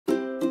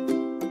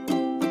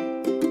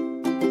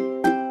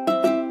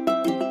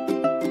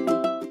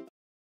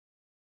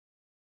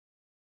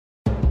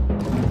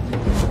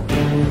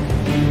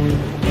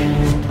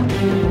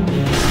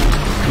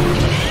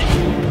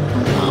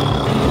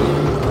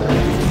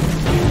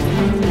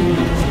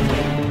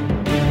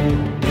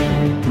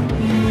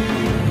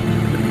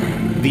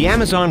The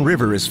Amazon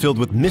River is filled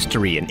with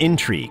mystery and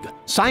intrigue.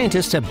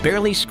 Scientists have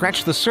barely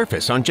scratched the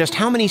surface on just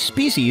how many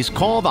species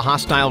call the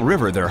hostile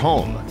river their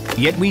home.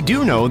 Yet we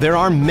do know there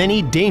are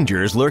many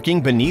dangers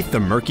lurking beneath the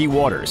murky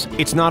waters.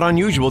 It's not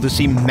unusual to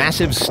see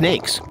massive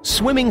snakes,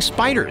 swimming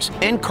spiders,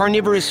 and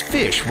carnivorous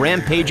fish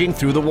rampaging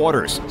through the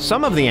waters.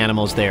 Some of the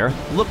animals there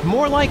look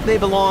more like they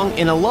belong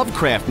in a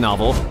Lovecraft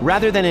novel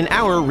rather than in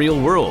our real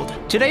world.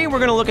 Today we're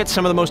going to look at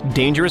some of the most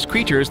dangerous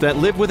creatures that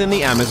live within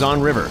the Amazon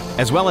River,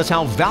 as well as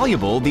how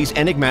valuable these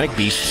enigmatic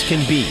beasts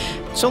can be.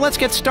 So let's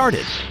get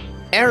started.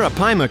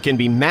 Arapaima can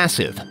be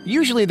massive.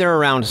 Usually they're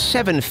around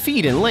 7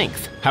 feet in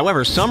length.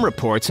 However, some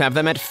reports have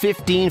them at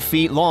 15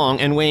 feet long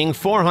and weighing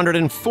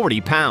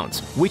 440 pounds,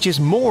 which is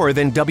more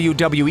than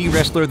WWE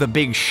wrestler The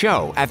Big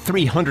Show at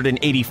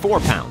 384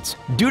 pounds.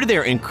 Due to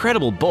their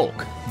incredible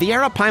bulk, the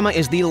Arapaima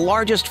is the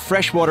largest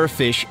freshwater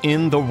fish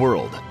in the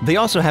world. They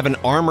also have an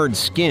armored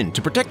skin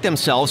to protect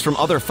themselves from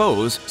other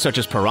foes, such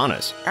as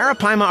piranhas.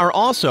 Arapaima are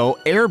also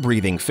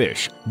air-breathing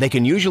fish. They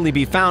can usually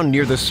be found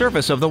near the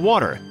surface of the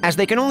water, as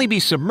they can only be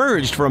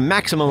submerged for a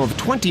maximum of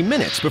 20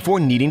 minutes before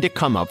needing to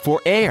come up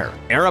for air.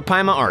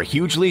 Arapaima are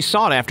hugely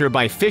sought after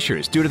by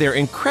fishers due to their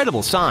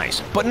incredible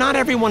size, but not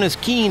everyone is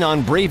keen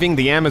on braving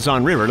the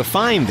Amazon River to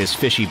find this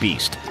fishy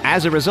beast.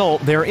 As a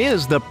result, there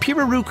is the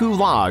Pirarucu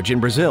Lodge in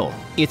Brazil.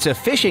 It's a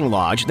fishing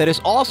lodge that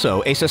is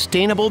also a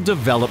sustainable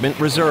development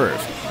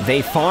reserve.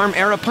 They farm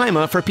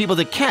Arapaima for people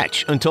to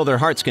catch until their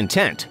heart's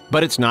content.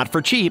 But it's not for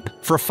cheap.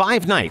 For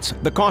 5 nights,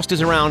 the cost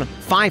is around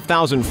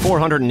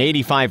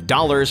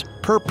 $5,485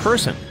 per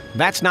person.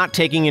 That's not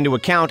taking into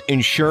account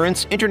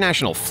insurance,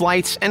 international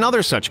flights, and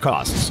other such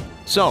costs.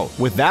 So,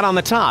 with that on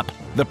the top,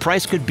 the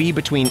price could be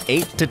between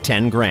 8 to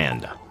 10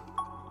 grand.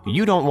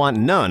 You don't want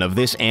none of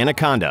this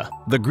anaconda.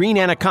 The Green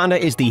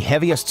Anaconda is the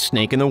heaviest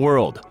snake in the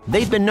world.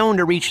 They've been known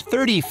to reach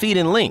 30 feet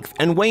in length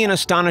and weigh an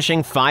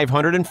astonishing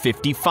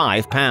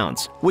 555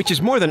 pounds, which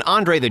is more than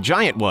Andre the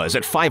Giant was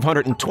at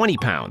 520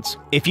 pounds.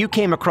 If you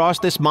came across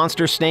this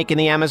monster snake in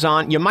the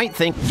Amazon, you might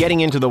think getting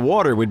into the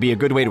water would be a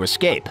good way to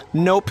escape.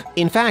 Nope.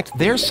 In fact,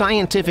 their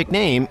scientific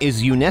name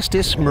is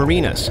Eunestis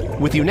marinus,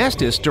 with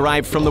Eunestis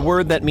derived from the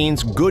word that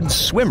means good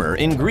swimmer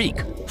in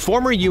Greek.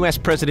 Former U.S.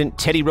 President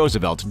Teddy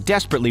Roosevelt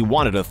desperately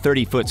wanted a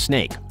 30-foot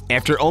snake.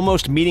 After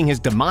almost meeting his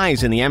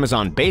demise in the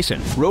Amazon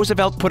basin,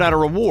 Roosevelt put out a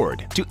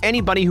reward to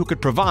anybody who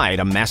could provide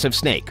a massive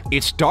snake.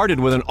 It started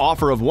with an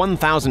offer of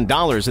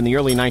 $1,000 in the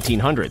early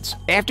 1900s.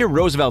 After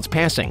Roosevelt's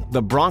passing,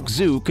 the Bronx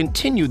Zoo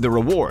continued the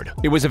reward.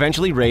 It was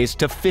eventually raised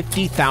to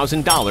 $50,000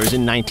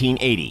 in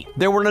 1980.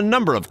 There were a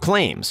number of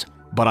claims,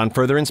 but on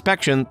further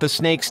inspection, the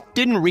snakes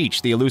didn't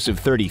reach the elusive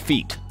 30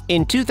 feet.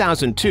 In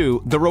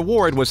 2002, the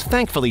reward was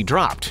thankfully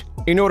dropped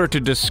in order to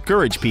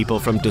discourage people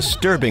from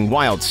disturbing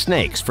wild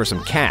snakes for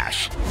some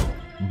cash.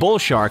 Bull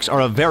sharks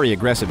are a very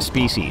aggressive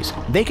species.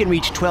 They can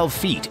reach 12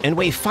 feet and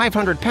weigh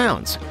 500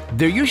 pounds.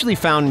 They're usually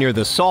found near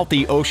the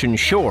salty ocean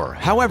shore.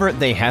 However,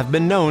 they have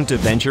been known to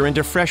venture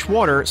into fresh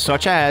water,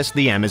 such as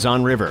the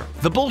Amazon River.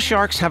 The bull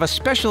sharks have a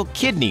special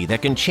kidney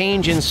that can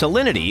change in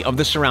salinity of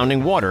the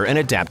surrounding water and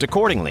adapt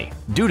accordingly.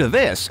 Due to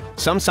this,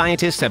 some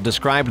scientists have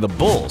described the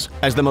bulls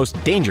as the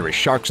most dangerous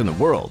sharks in the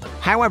world.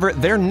 However,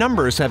 their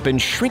numbers have been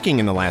shrinking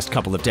in the last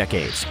couple of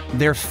decades.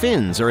 Their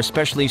fins are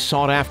especially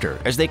sought after,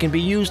 as they can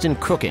be used in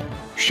cooking.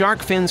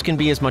 Shark fins can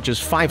be as much as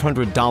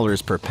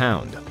 $500 per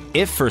pound.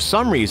 If for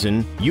some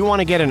reason you want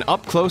to get an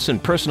up-close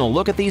and personal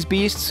look at these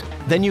beasts,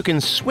 then you can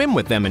swim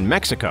with them in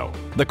Mexico.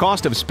 The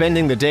cost of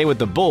spending the day with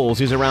the bulls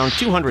is around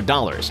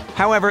 $200.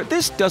 However,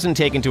 this doesn't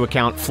take into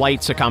account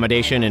flights,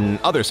 accommodation, and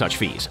other such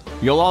fees.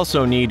 You'll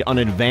also need an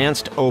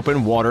advanced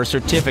open water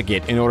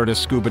certificate in order to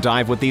scuba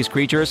dive with these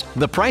creatures.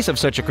 The price of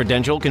such a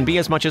credential can be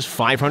as much as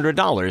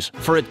 $500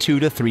 for a 2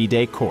 to 3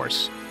 day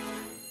course.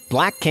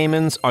 Black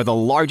caimans are the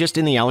largest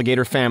in the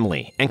alligator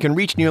family and can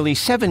reach nearly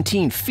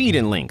 17 feet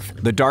in length.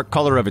 The dark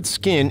color of its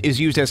skin is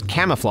used as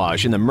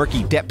camouflage in the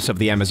murky depths of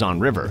the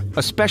Amazon River,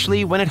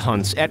 especially when it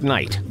hunts at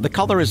night. The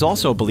color is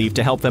also believed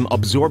to help them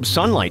absorb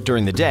sunlight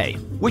during the day,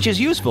 which is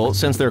useful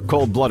since they're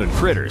cold-blooded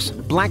critters.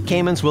 Black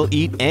caimans will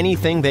eat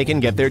anything they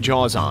can get their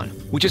jaws on,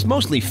 which is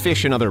mostly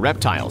fish and other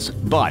reptiles.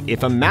 But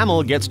if a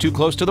mammal gets too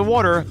close to the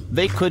water,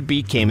 they could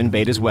be caiman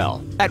bait as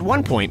well. At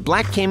one point,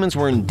 black caimans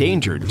were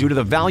endangered due to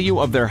the value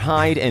of their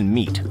hide and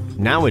meat.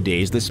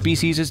 Nowadays, the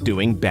species is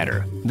doing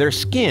better. Their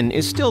skin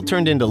is still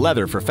turned into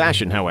leather for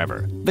fashion,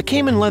 however. The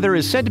caiman leather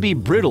is said to be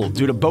brittle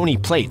due to bony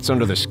plates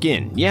under the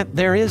skin, yet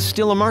there is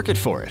still a market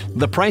for it.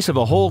 The price of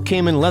a whole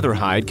caiman leather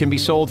hide can be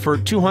sold for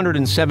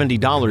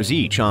 $270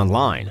 each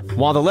online,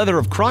 while the leather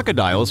of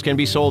crocodiles can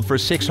be sold for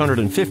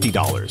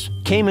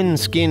 $650. Caiman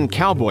skin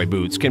cowboy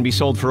boots can be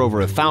sold for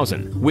over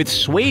 $1,000, with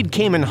suede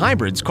caiman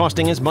hybrids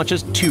costing as much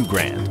as $2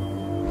 grand.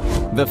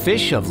 The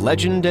fish of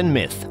legend and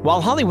myth.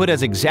 While Hollywood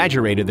has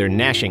exaggerated their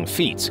gnashing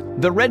feats,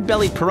 the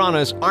red-bellied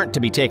piranhas aren't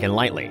to be taken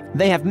lightly.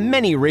 They have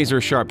many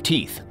razor-sharp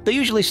teeth. They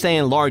usually stay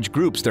in large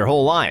groups their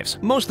whole lives,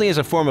 mostly as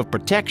a form of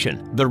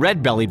protection. The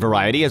red-bellied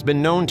variety has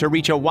been known to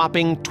reach a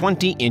whopping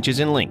 20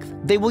 inches in length.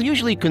 They will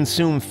usually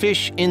consume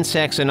fish,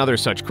 insects, and other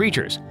such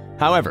creatures.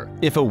 However,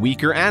 if a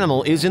weaker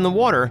animal is in the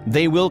water,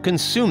 they will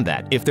consume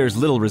that if there's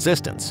little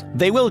resistance.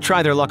 They will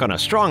try their luck on a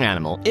strong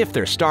animal if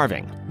they're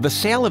starving. The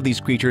sale of these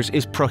creatures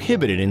is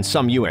prohibited in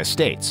some US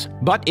states.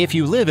 But if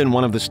you live in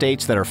one of the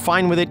states that are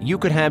fine with it, you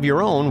could have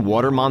your own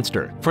water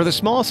monster. For the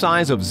small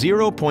size of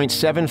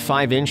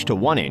 0.75 inch to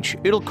 1 inch,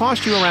 it'll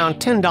cost you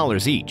around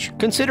 $10 each.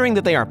 Considering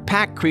that they are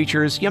pack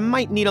creatures, you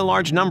might need a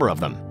large number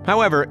of them.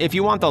 However, if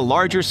you want the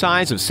larger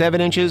size of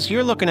 7 inches,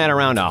 you're looking at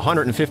around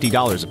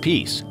 $150 a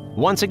piece.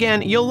 Once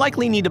again, you'll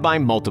likely need to buy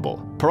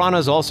multiple.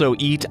 Piranhas also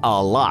eat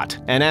a lot,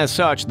 and as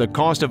such, the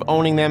cost of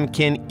owning them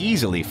can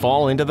easily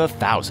fall into the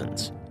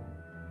thousands.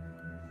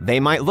 They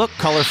might look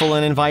colorful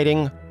and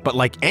inviting, but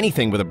like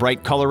anything with a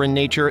bright color in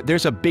nature,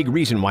 there's a big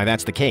reason why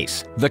that's the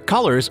case. The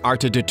colors are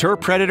to deter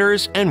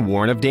predators and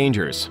warn of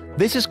dangers.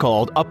 This is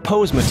called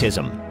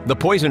aposematism. The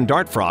poison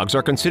dart frogs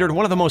are considered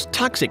one of the most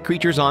toxic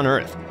creatures on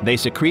Earth. They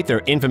secrete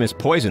their infamous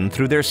poison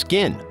through their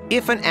skin.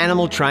 If an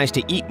animal tries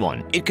to eat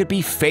one, it could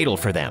be fatal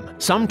for them.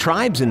 Some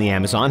tribes in the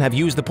Amazon have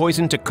used the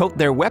poison to coat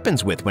their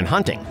weapons with when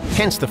hunting,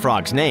 hence the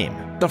frog's name.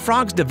 The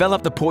frogs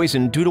develop the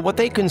poison due to what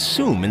they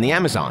consume in the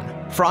Amazon.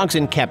 Frogs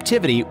in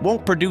captivity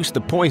won't produce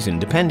the poison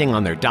depending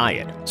on their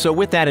diet. So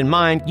with that in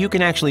mind, you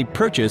can actually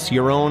purchase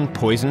your own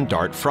poison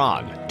dart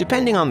frog,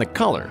 depending on the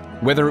color.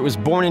 Whether it was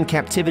born in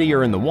captivity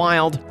or in the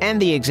wild,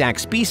 and the exact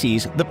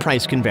species, the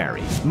price can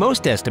vary.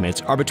 Most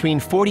estimates are between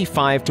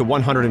 $45 to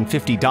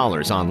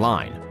 $150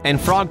 online. And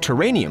frog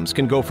terrariums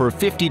can go for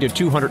 $50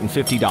 to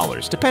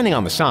 $250, depending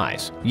on the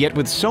size. Yet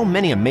with so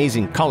many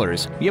amazing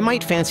colors, you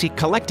might fancy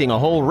collecting a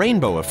whole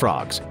rainbow of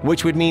frogs,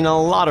 which would mean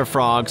a lot of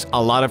frogs,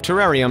 a lot of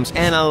terrariums,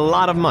 and a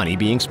lot of money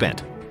being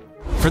spent.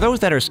 For those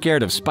that are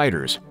scared of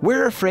spiders,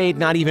 we're afraid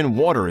not even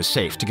water is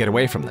safe to get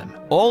away from them.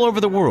 All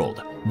over the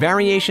world,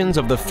 variations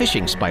of the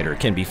fishing spider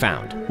can be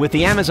found, with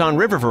the Amazon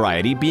River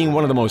variety being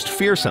one of the most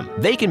fearsome.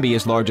 They can be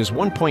as large as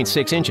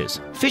 1.6 inches.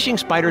 Fishing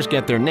spiders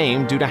get their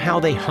name due to how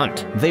they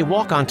hunt. They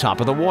walk on top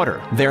of the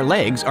water. Their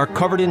legs are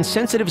covered in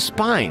sensitive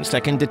spines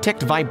that can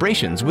detect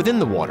vibrations within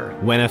the water.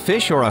 When a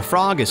fish or a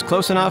frog is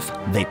close enough,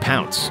 they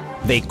pounce.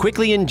 They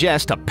quickly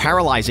ingest a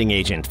paralyzing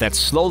agent that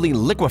slowly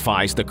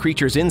liquefies the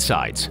creature's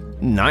insides.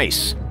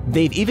 Nice!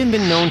 They've even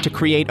been known to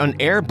create an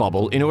air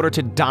bubble in order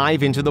to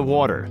dive into the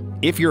water.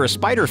 If you're a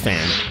spider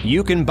fan,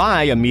 you can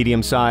buy a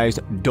medium-sized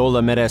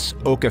Dolomedes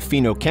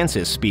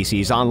ocaphinocensis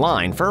species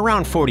online for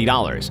around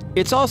 $40.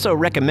 It's also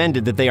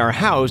recommended that they are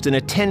housed in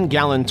a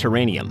 10-gallon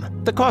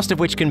terrarium, the cost of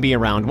which can be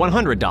around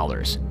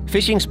 $100.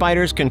 Fishing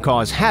spiders can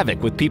cause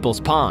havoc with people's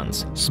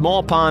ponds.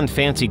 Small pond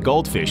fancy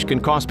goldfish can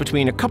cost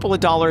between a couple of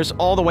dollars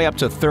all the way up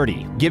to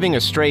 $30, giving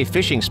a stray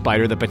fishing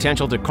spider the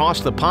potential to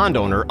cost the pond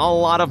owner a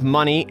lot of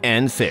money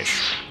and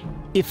fish.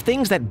 If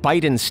things that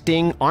bite and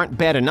sting aren't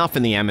bad enough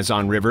in the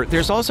Amazon River,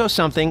 there's also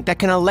something that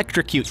can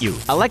electrocute you.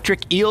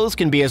 Electric eels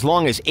can be as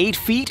long as 8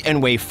 feet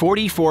and weigh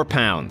 44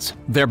 pounds.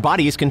 Their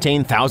bodies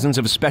contain thousands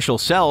of special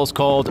cells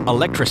called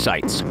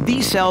electrocytes.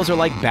 These cells are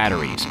like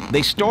batteries.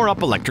 They store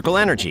up electrical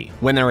energy.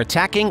 When they're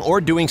attacking or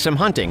doing some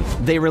hunting,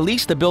 they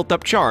release the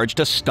built-up charge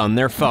to stun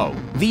their foe.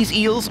 These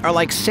eels are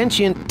like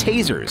sentient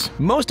tasers.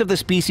 Most of the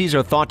species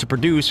are thought to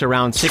produce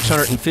around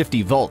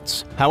 650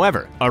 volts.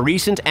 However, a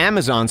recent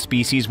Amazon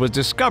species was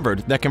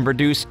discovered that can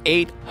produce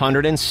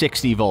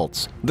 860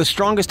 volts, the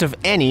strongest of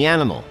any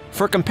animal.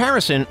 For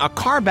comparison, a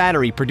car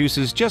battery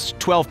produces just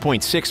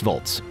 12.6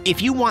 volts.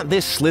 If you want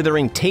this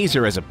slithering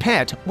taser as a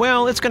pet,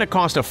 well, it's going to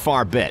cost a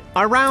fair bit,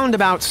 around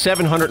about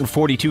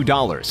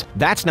 $742.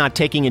 That's not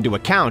taking into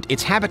account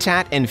its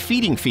habitat and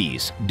feeding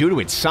fees. Due to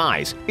its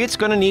size, it's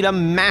going to need a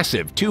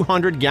massive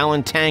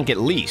 200-gallon tank at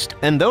least,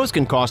 and those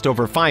can cost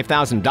over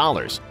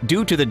 $5,000.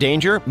 Due to the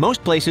danger,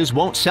 most places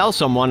won't sell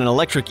someone an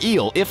electric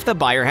eel if the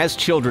buyer has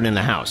children in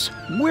the house.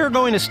 We're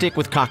going to stick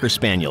with Cocker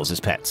Spaniels as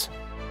pets.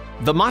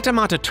 The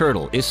Mata-Mata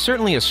turtle is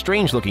certainly a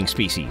strange-looking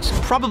species,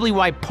 probably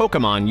why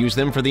Pokémon used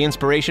them for the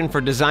inspiration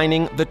for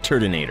designing the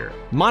Turtonator.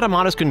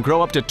 Mata-Matas can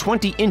grow up to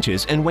 20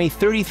 inches and weigh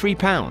 33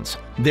 pounds.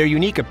 Their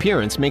unique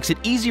appearance makes it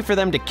easy for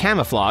them to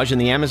camouflage in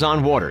the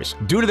Amazon waters.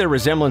 Due to their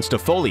resemblance to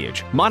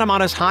foliage,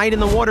 Mata-Matas hide in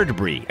the water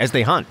debris as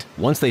they hunt.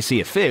 Once they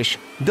see a fish,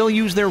 they'll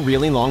use their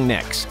really long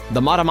necks.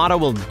 The Mata-Mata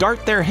will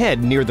dart their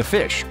head near the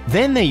fish.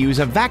 Then they use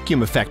a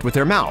vacuum effect with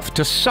their mouth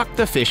to suck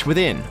the fish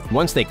within.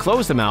 Once they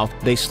close the mouth,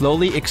 they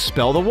slowly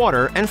expel the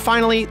water, and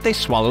finally, they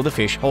swallow the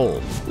fish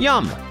whole.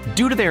 Yum!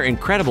 Due to their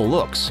incredible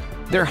looks,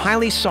 they're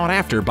highly sought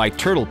after by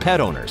turtle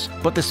pet owners,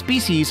 but the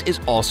species is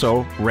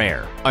also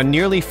rare. A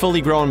nearly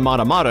fully grown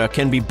Mata-Mata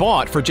can be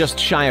bought for just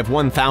shy of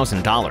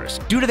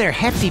 $1,000. Due to their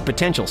hefty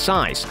potential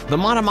size, the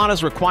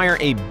Mata-Matas require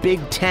a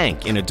big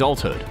tank in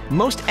adulthood.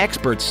 Most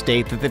experts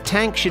state that the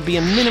tank should be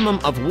a minimum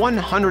of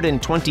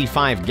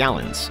 125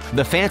 gallons.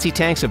 The fancy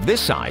tanks of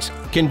this size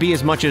can be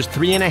as much as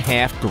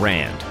 $3.5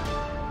 grand.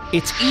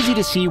 It's easy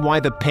to see why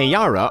the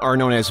Payara are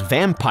known as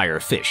vampire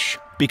fish.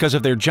 Because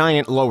of their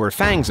giant lower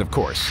fangs, of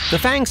course. The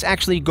fangs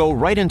actually go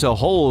right into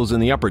holes in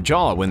the upper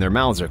jaw when their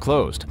mouths are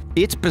closed.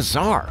 It's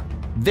bizarre.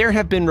 There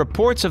have been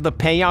reports of the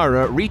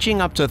Payara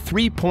reaching up to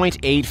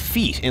 3.8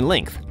 feet in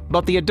length,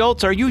 but the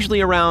adults are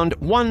usually around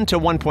 1 to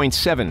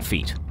 1.7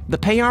 feet. The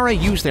Payara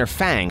use their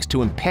fangs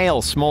to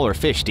impale smaller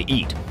fish to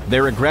eat.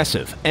 They're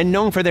aggressive and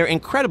known for their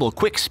incredible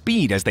quick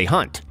speed as they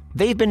hunt.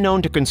 They've been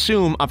known to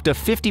consume up to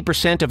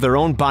 50% of their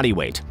own body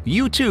weight.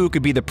 You too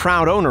could be the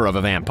proud owner of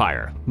a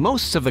vampire.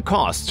 Most of the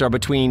costs are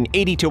between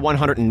 $80 to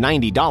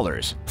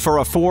 $190 for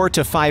a 4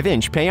 to 5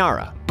 inch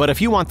Payara. But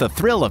if you want the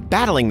thrill of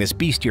battling this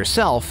beast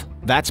yourself,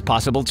 that's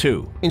possible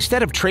too.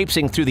 Instead of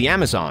traipsing through the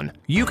Amazon,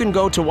 you can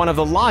go to one of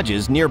the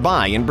lodges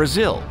nearby in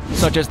Brazil,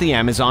 such as the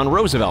Amazon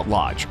Roosevelt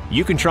Lodge.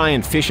 You can try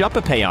and fish up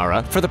a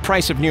Payara for the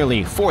price of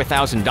nearly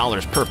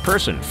 $4,000 per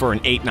person for an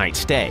 8-night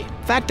stay.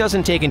 That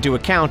doesn't take into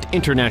account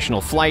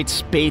international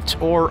flights,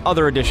 bait, or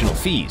other additional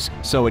fees,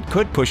 so it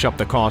could push up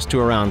the cost to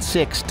around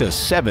 $6,000 to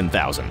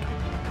 $7,000.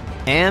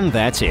 And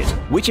that's it.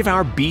 Which of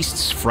our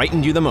beasts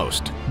frightened you the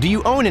most? Do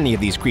you own any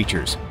of these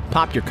creatures?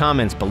 Pop your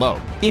comments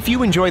below. If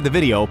you enjoyed the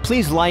video,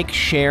 please like,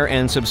 share,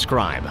 and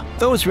subscribe.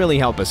 Those really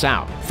help us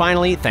out.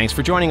 Finally, thanks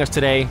for joining us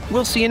today.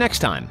 We'll see you next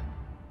time.